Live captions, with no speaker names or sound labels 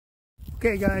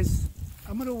Okay guys,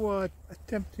 I'm going to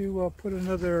attempt to put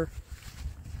some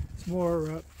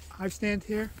more hive stand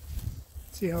here.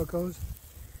 See how it goes.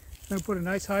 I'm going to put a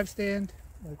nice hive stand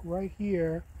like right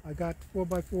here. I got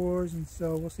 4x4s, and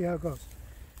so we'll see how it goes.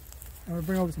 I'm going to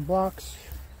bring over some blocks.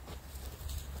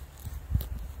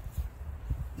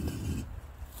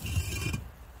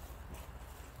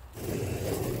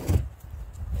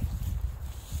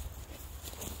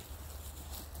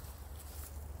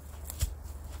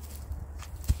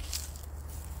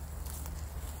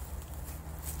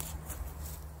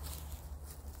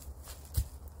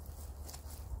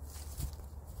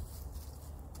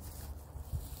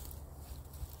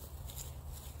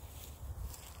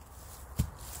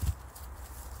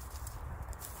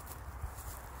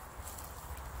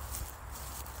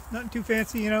 Nothing too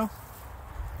fancy, you know.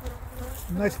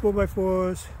 Nice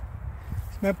 4x4s,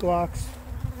 cement blocks.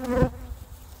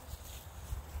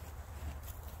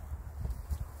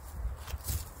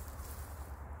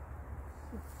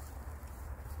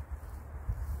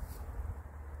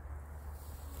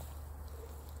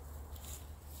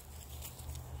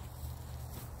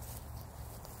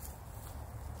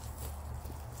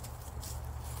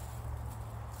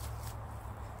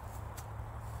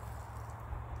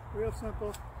 Real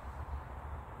simple.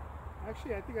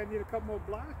 Actually, I think I need a couple more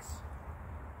blocks.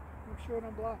 I'm short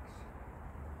on blocks.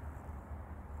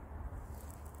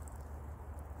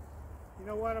 You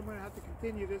know what? I'm going to have to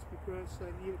continue this because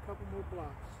I need a couple more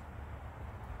blocks.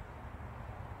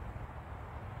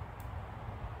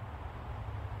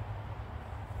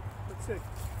 Let's see.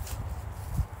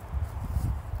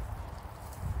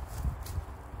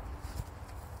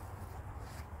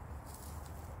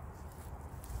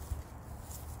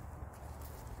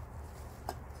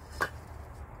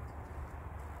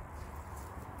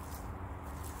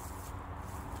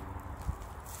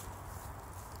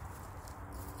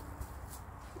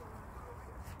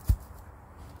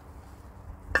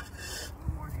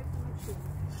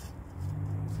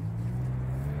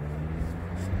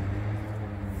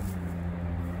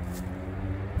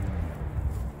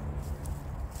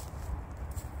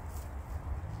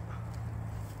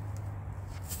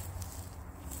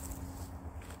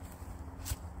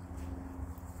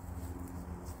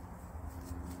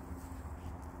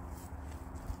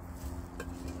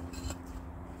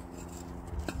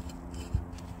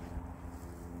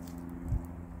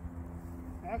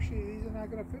 Actually, these are not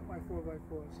going to fit my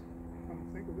 4x4s, come to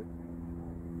think of it.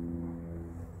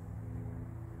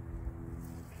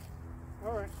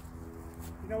 Alright,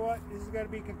 you know what? This is going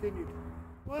to be continued.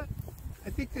 What? I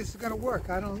think this is going to work.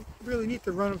 I don't really need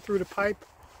to run them through the pipe.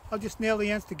 I'll just nail the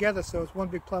ends together so it's one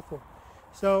big platform.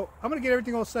 So I'm going to get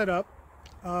everything all set up.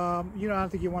 You know, I don't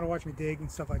think you want to watch me dig and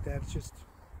stuff like that.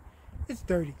 It's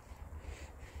dirty.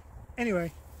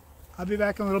 Anyway, I'll be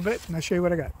back in a little bit and I'll show you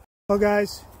what I got. Well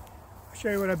guys, I'll show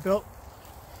you what I built.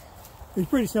 It's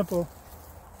pretty simple.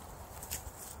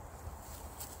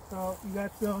 So you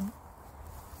got some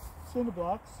cinder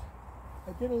blocks.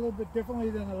 I did a little bit differently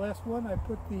than the last one. I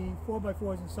put the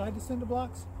 4x4s inside the cinder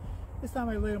blocks. This time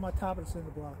I laid them on top of the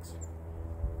cinder blocks.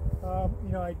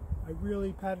 You know, I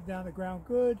really patted down the ground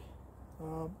good.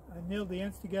 I nailed the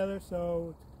ends together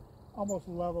so it's almost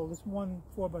level. This one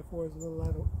 4x4 is a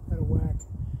little out of whack.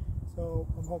 So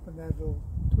I'm hoping that it'll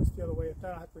twist the other way. If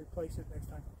not, I'll have to replace it next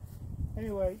time.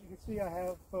 Anyway, you can see I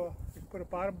have, I can put a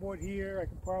bottom board here. I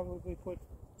can probably put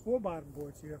 4 bottom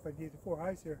boards here if I need the 4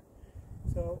 hives here.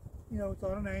 So, you know, it's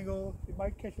on an angle. It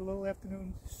might catch a little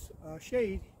afternoon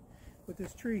shade with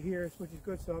this tree here, which is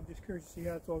good. So I'm just curious to see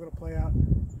how it's all going to play out.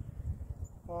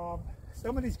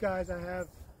 Some of these guys I have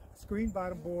a screen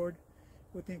bottom board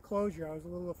with the enclosure. I was a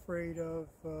little afraid of,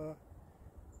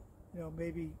 you know,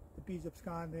 maybe the bees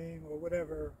absconding or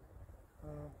whatever.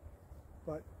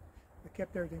 But I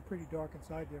kept everything pretty dark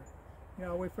inside there. You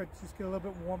know, I'll wait for it to just get a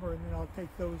little bit warmer, and then I'll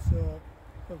take those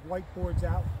white boards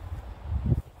out.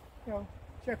 You know,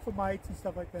 check for mites and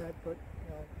stuff like that, but you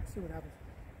know, see what happens.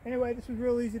 Anyway, this was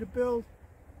real easy to build.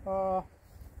 30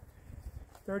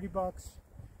 bucks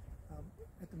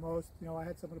at the most. You know, I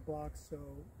had some of the blocks, so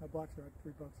my blocks are at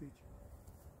 $3 each.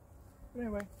 But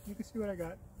anyway, you can see what I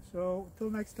got. So until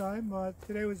next time,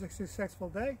 today was a successful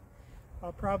day.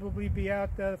 I'll probably be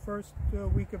out the first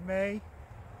week of May.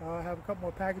 I have a couple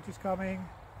more packages coming.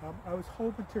 I was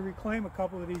hoping to reclaim a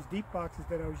couple of these deep boxes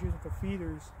that I was using for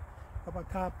feeders up on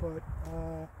top, but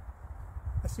I'll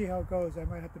see how it goes. I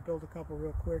might have to build a couple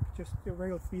real quick, just the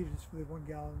regular feeders for the 1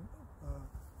 gallon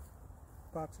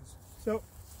boxes. So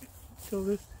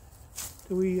till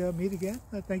we meet again,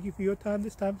 thank you for your time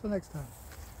this time. Till next time.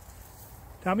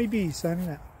 Tommy Beez signing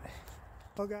out.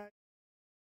 Bye guys.